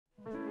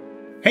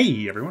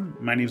Hey everyone,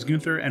 my name is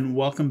Gunther and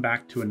welcome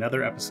back to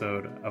another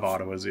episode of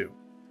Ottawa Zoo.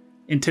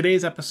 In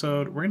today's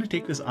episode, we're going to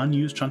take this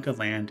unused chunk of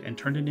land and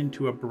turn it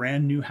into a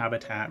brand new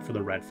habitat for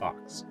the red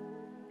fox.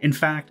 In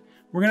fact,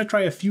 we're going to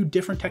try a few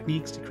different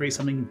techniques to create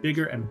something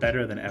bigger and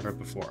better than ever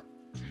before.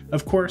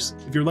 Of course,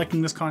 if you're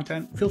liking this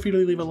content, feel free to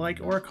leave a like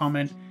or a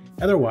comment.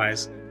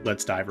 Otherwise,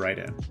 let's dive right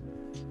in.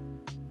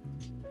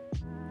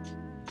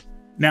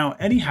 Now,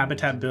 any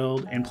habitat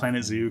build in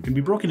Planet Zoo can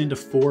be broken into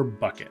 4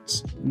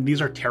 buckets.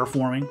 These are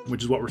terraforming,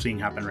 which is what we're seeing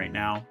happen right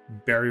now,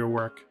 barrier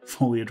work,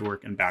 foliage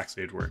work, and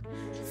backstage work.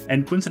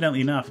 And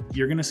coincidentally enough,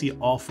 you're going to see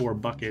all 4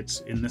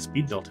 buckets in this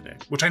speed build today,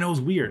 which I know is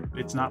weird.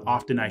 It's not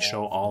often I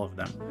show all of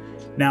them.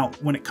 Now,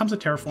 when it comes to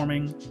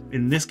terraforming,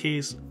 in this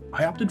case,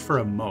 I opted for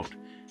a moat.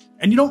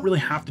 And you don't really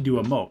have to do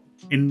a moat.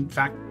 In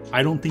fact,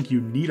 I don't think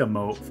you need a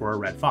moat for a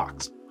red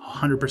fox.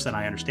 100%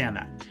 I understand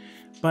that.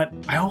 But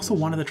I also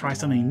wanted to try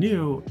something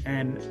new,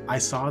 and I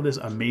saw this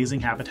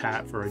amazing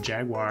habitat for a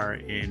jaguar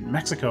in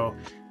Mexico,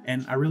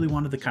 and I really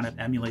wanted to kind of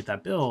emulate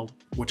that build,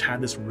 which had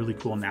this really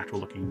cool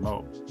natural looking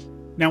moat.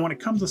 Now, when it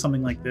comes to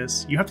something like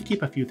this, you have to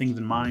keep a few things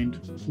in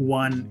mind.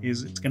 1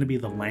 is it's going to be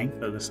the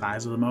length or the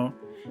size of the moat.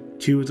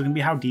 2 is going to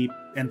be how deep,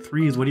 and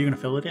 3 is what are you going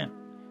to fill it in.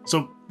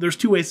 So there's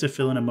 2 ways to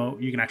fill in a moat.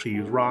 You can actually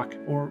use rock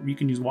or you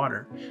can use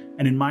water.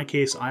 And in my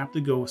case, I have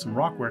to go with some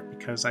rock work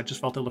because I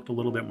just felt it looked a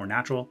little bit more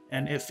natural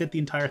and it fit the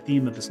entire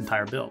theme of this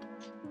entire build.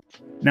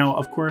 Now,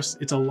 of course,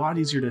 it's a lot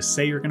easier to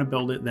say you're going to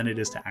build it than it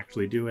is to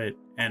actually do it.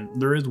 And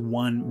there is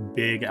one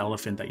big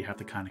elephant that you have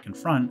to kind of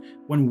confront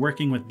when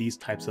working with these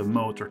types of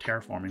moats or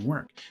terraforming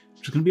work,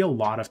 which is going to be a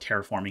lot of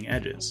terraforming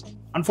edges.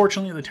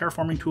 Unfortunately, the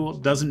terraforming tool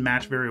doesn't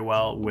match very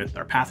well with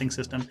our pathing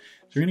system. So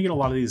you're going to get a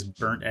lot of these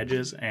burnt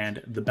edges,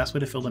 and the best way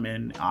to fill them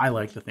in, I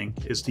like to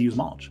think, is to use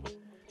mulch.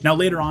 Now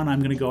later on, I'm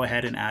going to go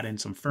ahead and add in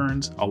some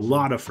ferns, a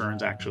lot of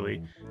ferns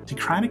actually, to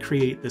kind of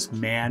create this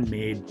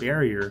man-made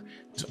barrier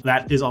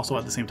that is also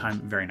at the same time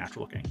very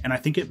natural looking. And I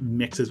think it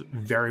mixes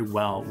very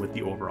well with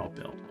the overall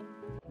build.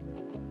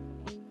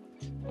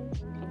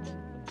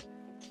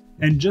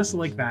 And just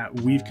like that,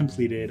 we've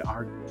completed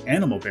our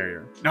animal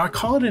barrier. Now I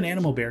call it an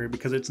animal barrier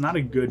because it's not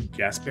a good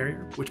guest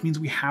barrier, which means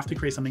we have to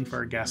create something for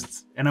our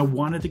guests. And I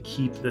wanted to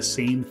keep the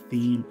same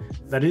theme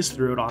that is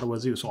throughout Ottawa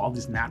Zoo. So all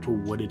these natural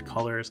wooded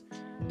colors.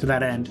 To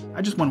that end,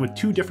 I just went with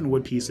 2 different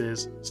wood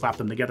pieces, slapped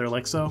them together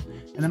like so,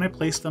 and then I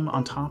placed them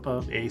on top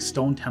of a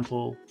stone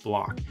temple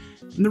block.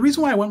 And the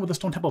reason why I went with a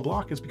stone temple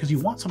block is because you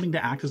want something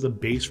to act as the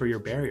base for your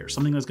barrier,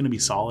 something that's going to be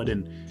solid,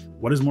 and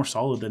what is more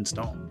solid than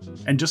stone?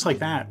 And just like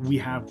that, we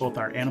have both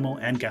our animal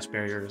and guest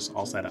barriers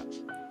all set up.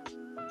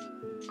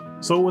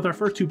 So with our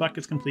first 2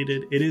 buckets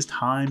completed, it is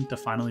time to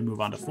finally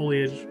move on to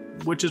foliage,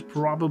 which is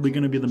probably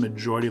going to be the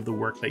majority of the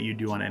work that you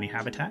do on any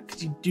habitat,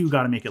 because you do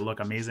got to make it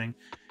look amazing.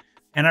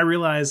 And I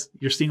realize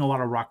you're seeing a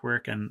lot of rock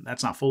work and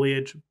that's not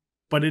foliage,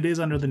 but it is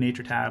under the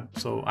nature tab,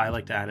 so I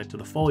like to add it to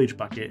the foliage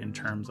bucket in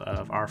terms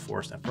of our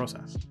 4-step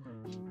process.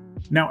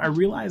 Now, I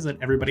realize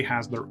that everybody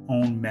has their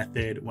own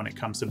method when it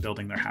comes to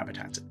building their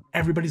habitats.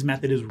 Everybody's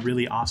method is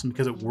really awesome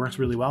because it works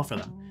really well for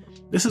them.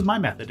 This is my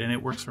method and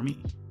it works for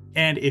me.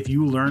 And if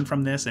you learn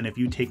from this and if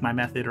you take my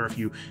method or if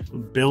you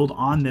build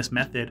on this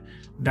method,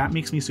 that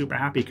makes me super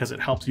happy because it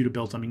helps you to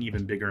build something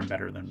even bigger and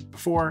better than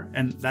before.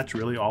 And that's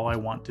really all I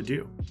want to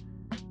do.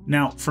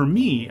 Now, for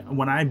me,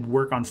 when I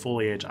work on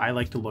foliage, I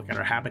like to look at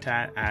our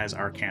habitat as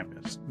our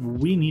canvas.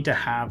 We need to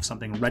have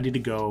something ready to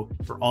go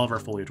for all of our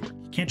foliage work.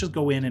 You can't just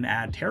go in and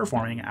add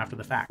terraforming after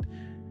the fact,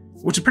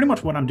 which is pretty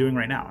much what I'm doing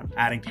right now. I'm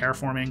adding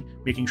terraforming,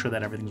 making sure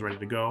that everything's ready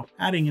to go,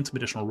 adding in some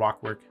additional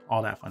rock work,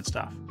 all that fun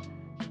stuff.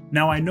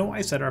 Now, I know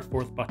I said our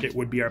 4th bucket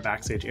would be our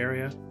backstage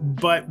area,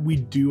 but we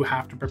do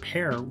have to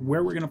prepare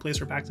where we're going to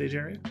place our backstage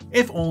area,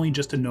 if only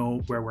just to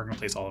know where we're going to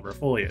place all of our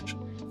foliage.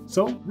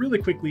 So really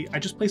quickly, I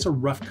just place a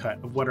rough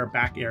cut of what our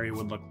back area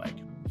would look like.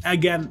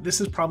 Again, this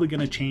is probably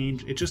going to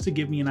change. It's just to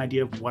give me an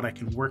idea of what I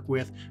can work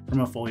with from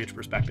a foliage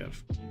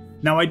perspective.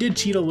 Now, I did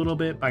cheat a little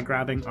bit by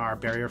grabbing our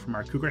barrier from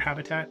our cougar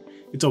habitat.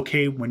 It's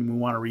okay when we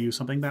want to reuse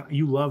something that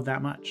you love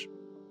that much.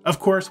 Of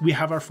course, we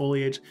have our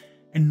foliage.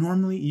 And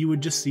normally you would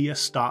just see a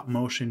stop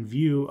motion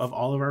view of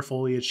all of our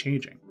foliage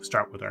changing.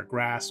 Start with our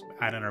grass,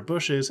 add in our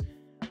bushes,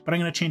 but I'm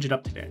going to change it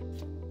up today.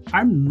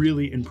 I'm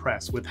really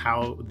impressed with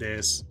how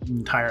this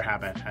entire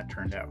habitat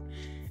turned out.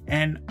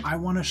 And I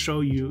want to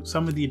show you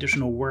some of the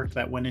additional work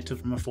that went into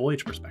from a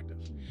foliage perspective.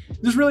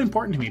 This is really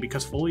important to me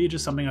because foliage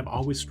is something I've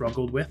always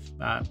struggled with.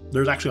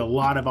 There's actually a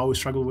lot I've always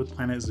struggled with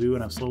Planet Zoo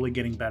and I'm slowly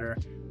getting better,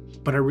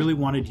 but I really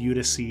wanted you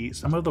to see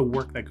some of the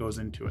work that goes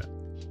into it.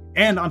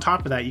 And on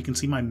top of that, you can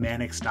see my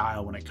manic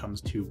style when it comes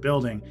to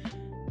building,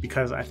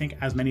 because I think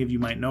as many of you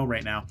might know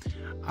right now,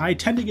 I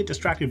tend to get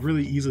distracted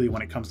really easily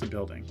when it comes to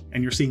building,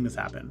 and you're seeing this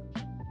happen.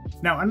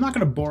 Now, I'm not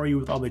going to bore you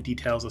with all the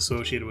details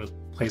associated with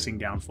placing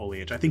down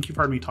foliage. I think you've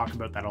heard me talk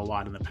about that a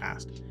lot in the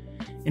past.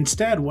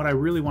 Instead, what I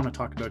really want to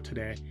talk about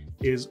today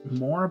is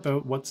more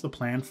about what's the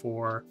plan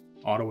for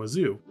Ottawa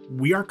Zoo.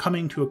 We are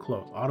coming to a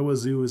close. Ottawa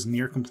Zoo is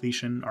near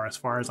completion, or as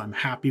far as I'm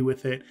happy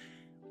with it.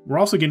 We're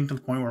also getting to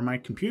the point where my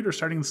computer's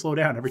starting to slow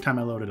down every time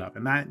I load it up.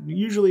 And that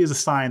usually is a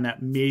sign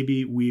that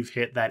maybe we've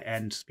hit that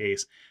end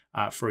space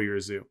for your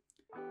zoo.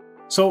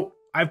 So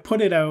I've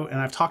put it out and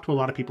I've talked to a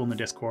lot of people in the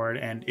Discord.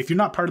 And if you're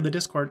not part of the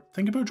Discord,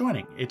 think about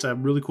joining. It's a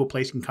really cool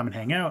place you can come and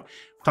hang out,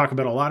 talk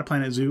about a lot of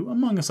Planet Zoo,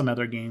 among some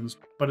other games.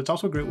 But it's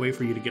also a great way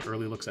for you to get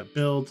early looks at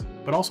builds,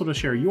 but also to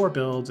share your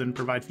builds and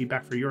provide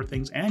feedback for your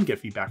things and get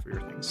feedback for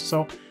your things.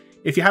 So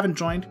if you haven't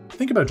joined,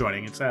 think about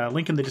joining. It's a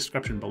link in the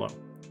description below.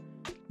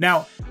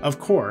 Now, of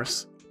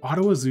course,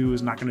 Ottawa Zoo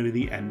is not going to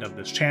be the end of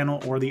this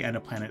channel or the end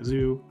of Planet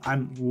Zoo.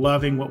 I'm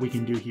loving what we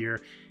can do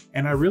here,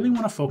 and I really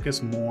want to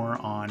focus more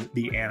on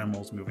the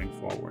animals moving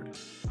forward.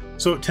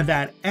 So to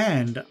that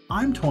end,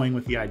 I'm toying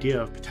with the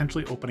idea of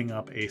potentially opening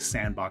up a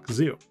sandbox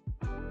zoo.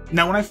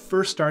 Now, when I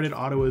first started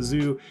Ottawa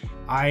Zoo,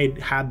 I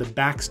had the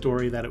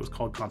backstory that it was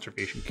called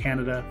Conservation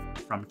Canada.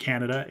 From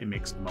Canada, it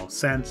makes the most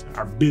sense.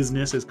 Our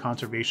business is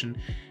conservation.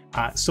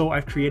 So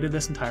I've created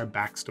this entire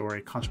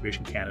backstory.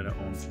 Conservation Canada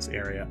owns this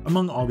area,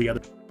 among all the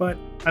other. But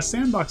a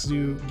sandbox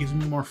zoo gives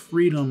me more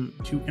freedom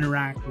to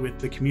interact with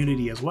the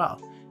community as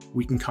well.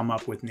 We can come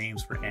up with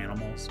names for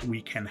animals.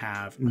 We can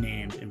have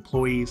named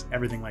employees,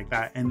 everything like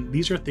that. And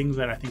these are things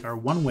that I think are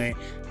one way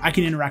I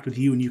can interact with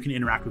you and you can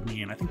interact with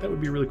me. And I think that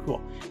would be really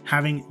cool.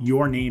 Having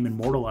your name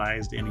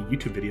immortalized in a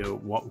YouTube video,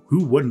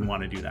 who wouldn't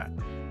want to do that?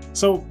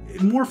 So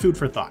more food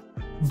for thought.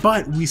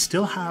 But we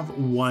still have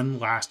one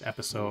last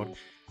episode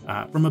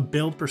from a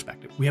build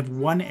perspective. We have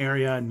one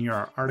area near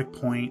our Arctic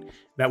point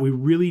that we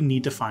really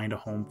need to find a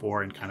home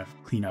for and kind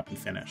of clean up and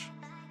finish.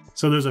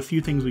 So there's a few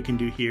things we can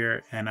do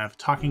here, and I was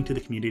talking to the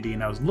community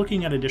and I was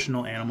looking at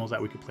additional animals that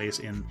we could place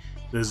in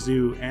the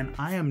zoo, and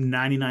I am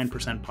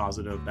 99%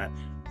 positive that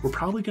we're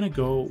probably going to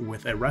go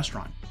with a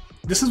restaurant.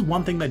 This is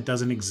one thing that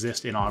doesn't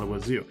exist in Ottawa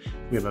Zoo.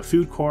 We have a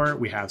food court,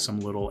 we have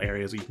some little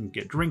areas where you can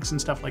get drinks and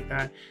stuff like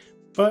that,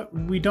 but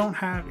we don't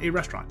have a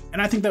restaurant.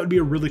 And I think that would be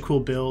a really cool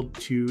build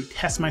to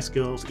test my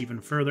skills even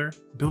further,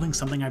 building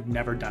something I've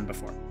never done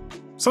before.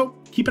 So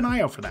keep an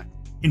eye out for that.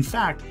 In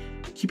fact,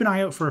 keep an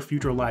eye out for a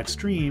future live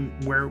stream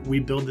where we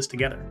build this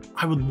together.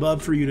 I would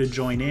love for you to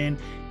join in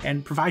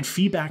and provide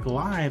feedback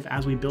live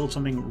as we build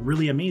something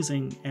really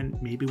amazing, and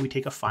maybe we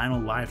take a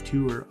final live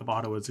tour of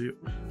Ottawa Zoo.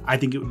 I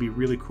think it would be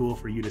really cool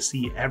for you to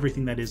see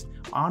everything that is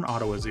on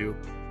Ottawa Zoo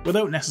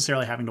without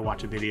necessarily having to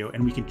watch a video,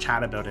 and we can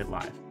chat about it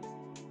live.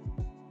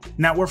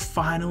 Now we're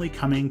finally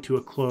coming to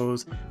a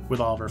close with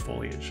all of our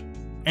foliage.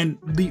 And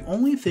the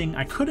only thing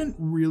I couldn't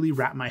really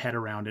wrap my head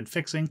around in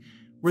fixing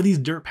were these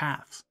dirt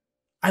paths.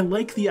 I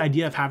like the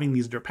idea of having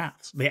these dirt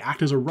paths. They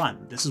act as a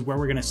run. This is where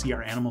we're gonna see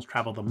our animals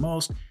travel the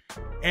most,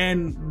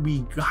 and we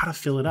gotta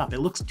fill it up. It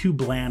looks too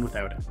bland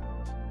without it.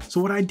 So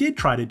what I did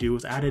try to do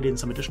was added in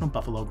some additional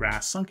buffalo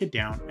grass, sunk it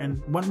down,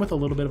 and went with a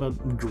little bit of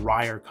a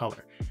drier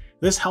color.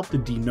 This helped to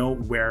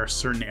denote where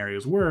certain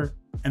areas were,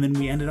 and then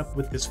we ended up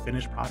with this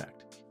finished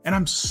product. And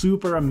I'm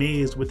super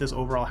amazed with this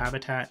overall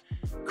habitat.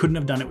 Couldn't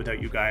have done it without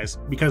you guys,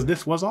 because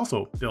this was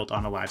also built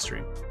on a live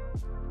stream.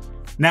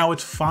 Now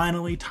it's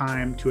finally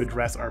time to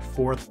address our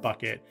fourth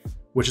bucket,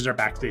 which is our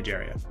backstage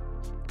area.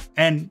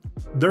 And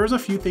there's a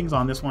few things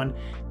on this one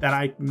that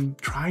I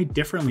tried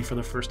differently for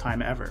the first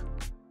time ever.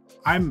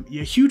 I'm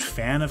a huge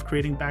fan of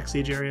creating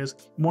backstage areas,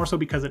 more so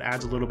because it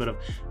adds a little bit of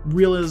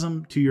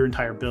realism to your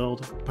entire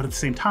build, but at the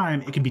same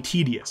time, it can be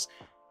tedious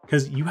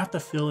because you have to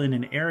fill in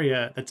an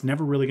area that's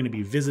never really going to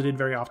be visited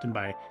very often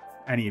by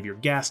any of your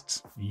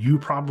guests. You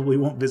probably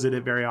won't visit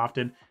it very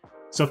often.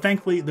 So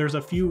thankfully, there's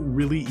a few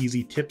really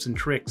easy tips and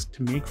tricks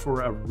to make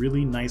for a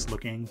really nice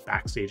looking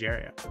backstage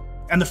area.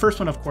 And the first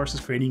one, of course, is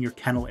creating your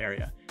kennel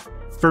area.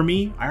 For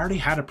me, I already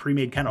had a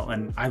pre-made kennel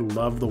and I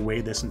love the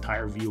way this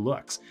entire view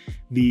looks.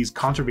 These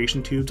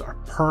conservation tubes are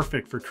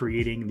perfect for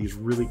creating these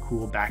really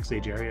cool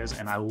backstage areas,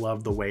 and I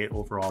love the way it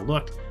overall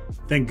looked.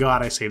 Thank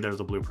God I saved it as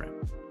a blueprint.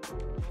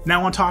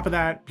 Now on top of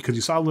that, because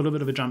you saw a little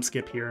bit of a jump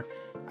skip here,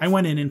 I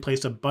went in and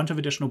placed a bunch of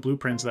additional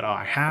blueprints that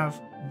I have,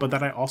 but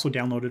that I also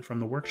downloaded from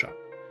the workshop.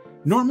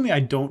 Normally, I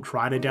don't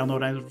try to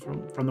download items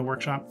from the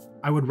workshop.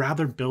 I would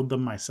rather build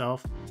them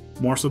myself,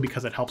 more so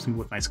because it helps me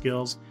with my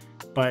skills,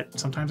 but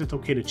sometimes it's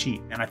okay to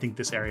cheat, and I think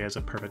this area is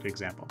a perfect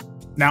example.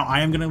 Now,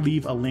 I am going to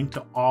leave a link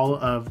to all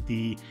of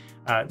the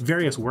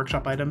various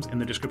workshop items in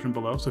the description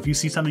below, so if you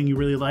see something you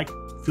really like,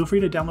 feel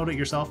free to download it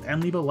yourself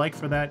and leave a like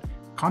for that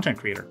content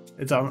creator.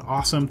 It's an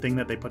awesome thing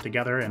that they put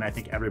together, and I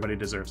think everybody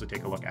deserves to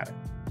take a look at it.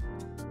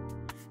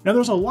 Now,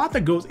 there's a lot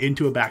that goes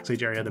into a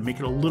backstage area to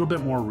make it a little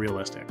bit more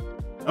realistic.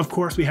 Of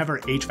course, we have our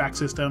HVAC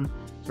system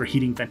for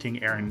heating,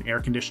 venting, air, and air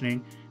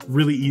conditioning.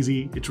 Really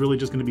easy. It's really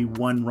just going to be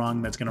one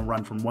rung that's going to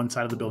run from one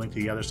side of the building to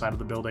the other side of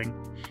the building.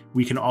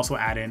 We can also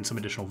add in some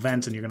additional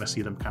vents, and you're going to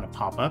see them kind of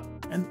pop up.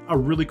 And a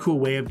really cool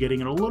way of getting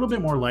it a little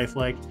bit more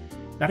lifelike,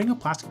 adding a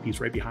plastic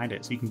piece right behind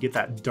it so you can get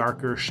that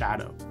darker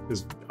shadow.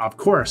 Because, of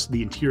course,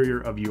 the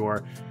interior of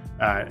your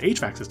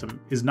HVAC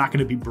system is not going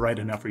to be bright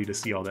enough for you to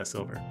see all that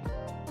silver.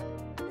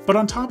 But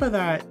on top of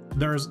that,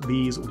 there's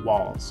these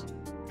walls.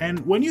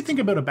 And when you think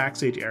about a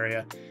backstage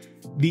area,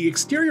 The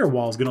exterior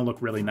wall is going to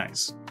look really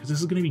nice because this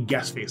is going to be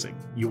guest facing.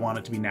 You want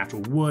it to be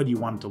natural wood, you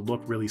want it to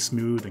look really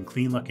smooth and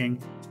clean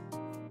looking,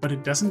 but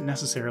it doesn't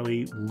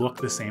necessarily look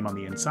the same on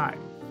the inside.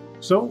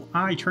 So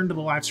I turned to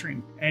the live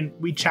stream and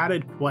we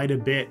chatted quite a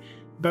bit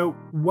about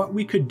what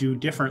we could do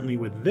differently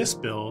with this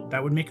build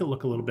that would make it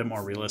look a little bit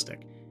more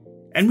realistic.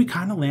 And we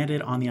kind of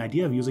landed on the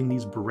idea of using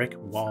these brick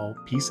wall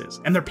pieces,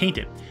 and they're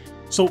painted.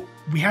 So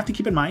we have to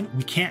keep in mind,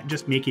 we can't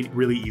just make it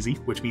really easy,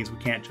 which means we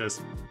can't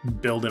just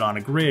build it on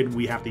a grid.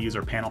 We have to use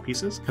our panel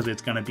pieces because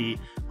it's going to be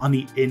on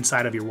the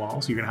inside of your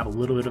wall. So you're going to have a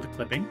little bit of the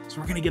clipping. So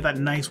we're going to get that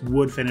nice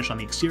wood finish on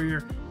the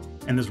exterior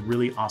and this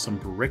really awesome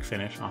brick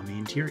finish on the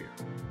interior.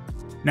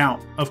 Now,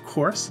 of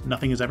course,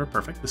 nothing is ever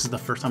perfect. This is the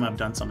first time I've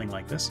done something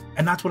like this.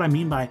 And that's what I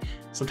mean by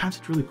sometimes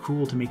it's really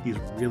cool to make these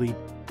really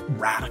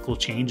radical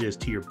changes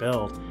to your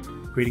build,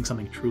 creating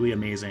something truly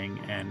amazing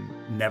and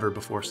never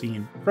before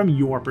seen from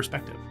your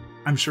perspective.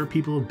 I'm sure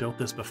people have built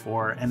this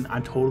before and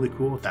I'm totally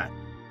cool with that.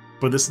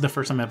 But this is the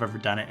first time I've ever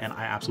done it and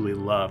I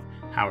absolutely love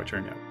how it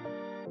turned out.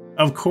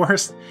 Of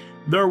course,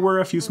 there were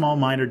a few small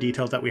minor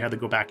details that we had to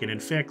go back in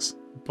and fix,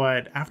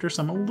 but after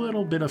a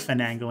little bit of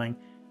finagling,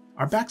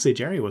 our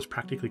backstage area was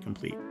practically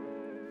complete.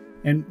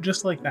 And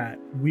just like that,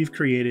 we've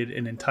created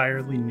an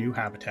entirely new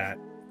habitat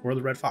for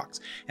the red fox.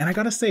 And I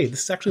gotta say,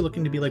 this is actually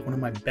looking to be like one of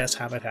my best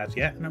habitats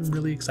yet, and I'm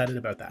really excited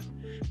about that.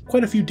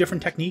 Quite a few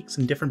different techniques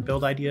and different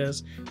build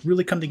ideas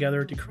really come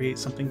together to create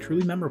something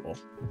truly memorable.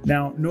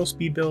 Now, no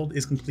speed build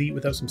is complete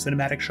without some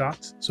cinematic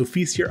shots, so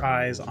feast your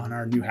eyes on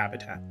our new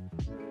habitat.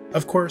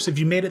 Of course, if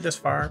you made it this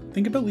far,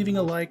 think about leaving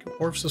a like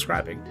or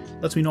subscribing.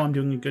 Lets me know I'm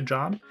doing a good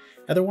job.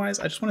 Otherwise,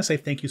 I just want to say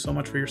thank you so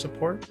much for your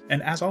support,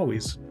 and as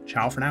always,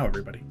 ciao for now,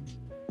 everybody.